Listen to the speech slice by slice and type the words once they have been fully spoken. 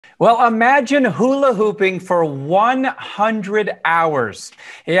Well, imagine hula hooping for 100 hours.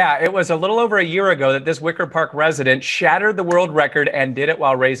 Yeah, it was a little over a year ago that this Wicker Park resident shattered the world record and did it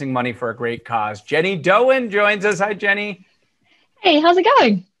while raising money for a great cause. Jenny Doan joins us. Hi, Jenny. Hey, how's it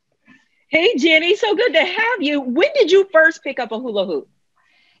going? Hey, Jenny, so good to have you. When did you first pick up a hula hoop?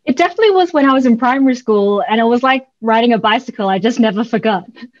 It definitely was when I was in primary school, and it was like riding a bicycle. I just never forgot.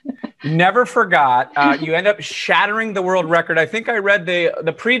 Never forgot. You end up shattering the world record. I think I read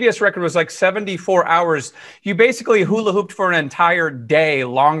the previous record was like 74 hours. You basically hula hooped for an entire day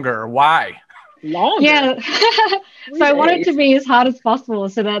longer. Why? Longer? Yeah. So I wanted to be as hard as possible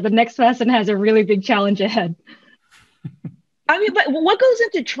so that the next person has a really big challenge ahead. I mean, but what goes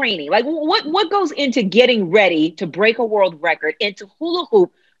into training? Like, what goes into getting ready to break a world record and to hula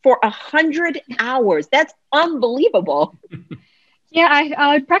hoop for 100 hours? That's unbelievable. Yeah,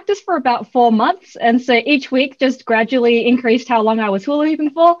 I practiced for about 4 months. And so each week just gradually increased how long I was hula hooping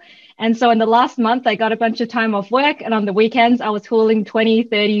for. And so in the last month, I got a bunch of time off work. And on the weekends, I was hulaing 20,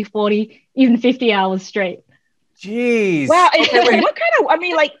 30, 40, even 50 hours straight. Jeez. Wow. And what kind of, I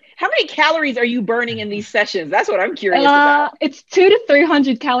mean, like, how many calories are you burning in these sessions? That's what I'm curious about. It's 200 to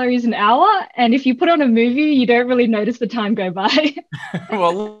 300 calories an hour. And if you put on a movie, you don't really notice the time go by.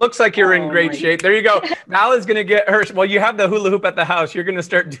 Well, looks like you're in great shape. There you go. Val is going to get her. Well, you have the hula hoop at the house. You're going to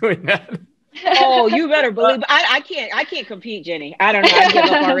start doing that. Oh, you better believe. I can't compete, Jenny. I don't know. I give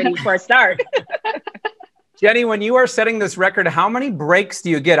up already before I start. Jenny, when you are setting this record, how many breaks do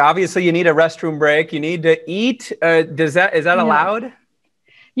you get? Obviously, you need a restroom break. You need to eat. Is that allowed?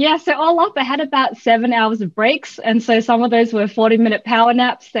 Yeah, so all up, I had about 7 hours of breaks. And so some of those were 40-minute power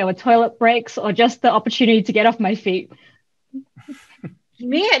naps. There were toilet breaks or just the opportunity to get off my feet.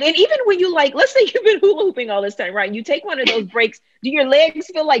 Man, and even when you let's say you've been hula hooping all this time, right? You take one of those breaks. Do your legs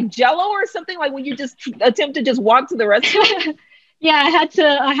feel like jello or something? Like when you just attempt to just walk to the restroom? Yeah,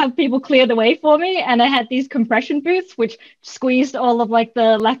 I have people clear the way for me. And I had these compression boots, which squeezed all of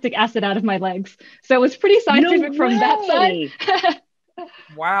the lactic acid out of my legs. So it was pretty scientific from that side.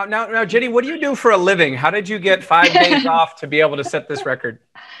 Wow. Now, Jenny, what do you do for a living? How did you get 5 days off to be able to set this record?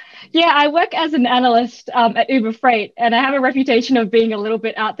 Yeah, I work as an analyst at Uber Freight, and I have a reputation of being a little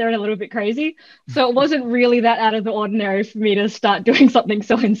bit out there and a little bit crazy. So it wasn't really that out of the ordinary for me to start doing something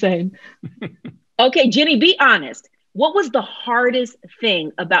so insane. Okay, Jenny, be honest. What was the hardest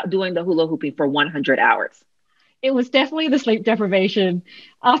thing about doing the hula hooping for 100 hours? It was definitely the sleep deprivation.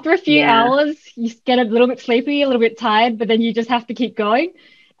 After a few hours, you get a little bit sleepy, a little bit tired, but then you just have to keep going.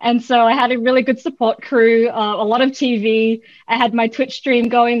 And so I had a really good support crew, a lot of TV. I had my Twitch stream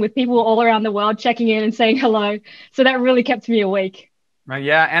going with people all around the world checking in and saying hello. So that really kept me awake.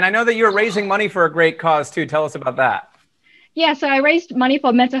 Yeah, and I know that you were raising money for a great cause too. Tell us about that. Yeah, so I raised money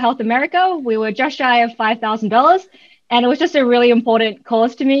for Mental Health America. We were just shy of $5,000. And it was just a really important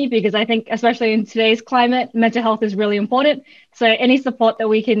cause to me because I think, especially in today's climate, mental health is really important. So any support that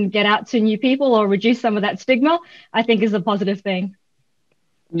we can get out to new people or reduce some of that stigma, I think is a positive thing.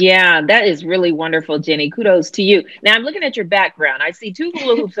 Yeah, that is really wonderful, Jenny. Kudos to you. Now, I'm looking at your background. I see 2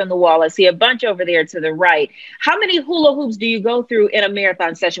 hula hoops on the wall. I see a bunch over there to the right. How many hula hoops do you go through in a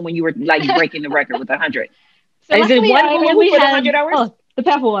marathon session when you were breaking the record with 100? So is it one hula hoop for 100 hours? Oh, the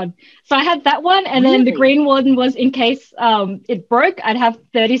purple one. So I had that one, and then the green one was in case it broke, I'd have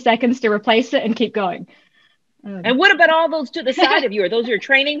 30 seconds to replace it and keep going. And what about all those to the side of you? Are those your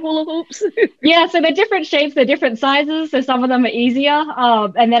training hula hoops? Yeah, so they're different shapes, they're different sizes. So some of them are easier.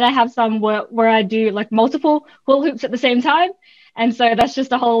 And then I have some where I do multiple hula hoops at the same time. And so that's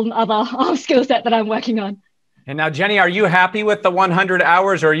just a whole other skill set that I'm working on. And now, Jenny, are you happy with the 100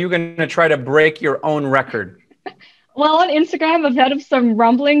 hours or are you going to try to break your own record? Well, on Instagram, I've heard of some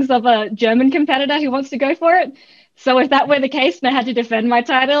rumblings of a German competitor who wants to go for it. So if that were the case and I had to defend my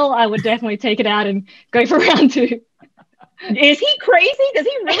title, I would definitely take it out and go for round 2. Is he crazy? Does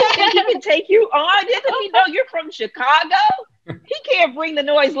he really think he can take you on? Doesn't he know you're from Chicago? He can't bring the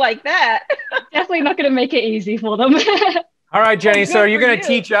noise like that. Definitely not going to make it easy for them. All right, Jenny. So are you going to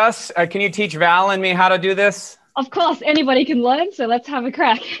teach us? Can you teach Val and me how to do this? Of course, anybody can learn. So let's have a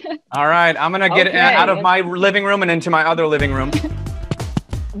crack. All right. I'm going to get out of my living room and into my other living room.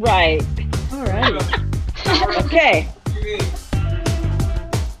 Right. All right. Okay. Here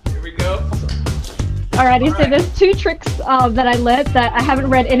we go. Alrighty, so there's 2 tricks that I learned that I haven't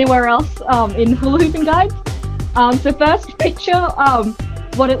read anywhere else in hula hooping guides. So first, picture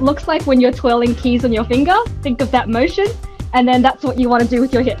what it looks like when you're twirling keys on your finger. Think of that motion, and then that's what you want to do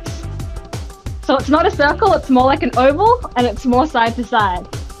with your hips. So it's not a circle, it's more like an oval, and it's more side to side.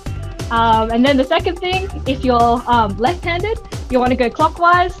 And then the second thing, if you're left-handed, you want to go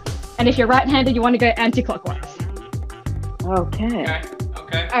clockwise. And if you're right-handed, you want to go anti-clockwise. Okay.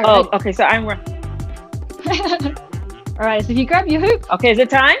 Okay. All Oh, right. okay. So I'm. All right. So if you grab your hoop, Okay, is it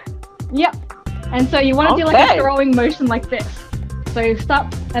time? yep. And so you want to do like Okay. a throwing motion like this. So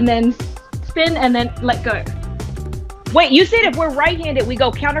stop and then spin and then let go. Wait, you said if we're right-handed, we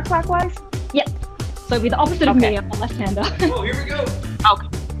go counterclockwise? Yep. So it'd be the opposite of me. I'm a left-hander. Oh, here we go. Okay.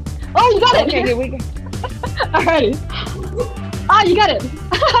 Oh, you got it. Okay, here we go. Alrighty. Ah, you got it.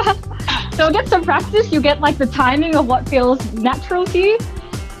 So get some practice. You get like the timing of what feels natural to you,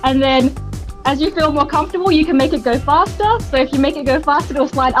 and then as you feel more comfortable, you can make it go faster. So if you make it go faster, it'll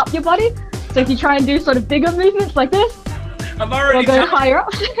slide up your body. So if you try and do sort of bigger movements like this, I'm already it'll go jumping. higher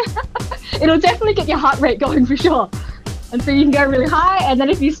up. It'll definitely get your heart rate going for sure. And so you can go really high, and then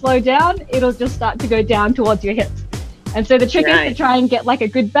if you slow down, it'll just start to go down towards your hips. And so the trick is to Right. try and get like a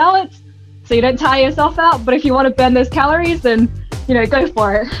good balance, so you don't tire yourself out. But if you want to burn those calories, then go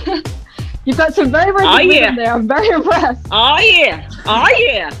for it. You've got some very, very good yeah. rhythm there. I'm very impressed. Oh, yeah. Oh,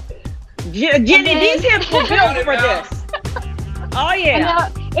 yeah. Jenny, And then- these hips were built for this. Oh, And yeah. now,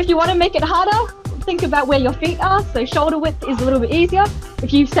 if you want to make it harder, think about where your feet are. So shoulder width is a little bit easier.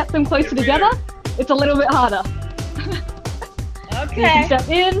 If you step them closer together, it's a little bit harder. So you can Okay. step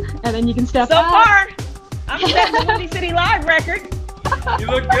in, and then you can step So out. far, I'm setting the Windy City Live record. You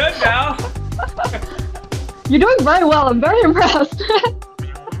look good now. You're doing very well. I'm very impressed.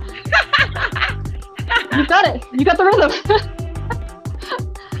 You got it. You got the rhythm.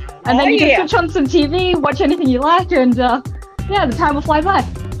 And then Oh, you yeah. can switch on some TV, watch anything you like, and the time will fly by.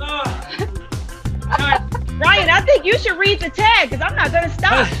 Ryan, I think you should read the tag because I'm not going to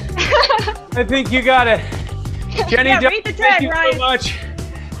stop. I think you got it. Jenny Yeah, Doan, read the thank tag, you Ryan. so much.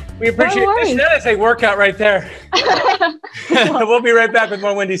 We appreciate worries. it. That is a workout right there. We'll be right back with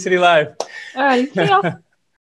more Windy City Live. All right, see ya.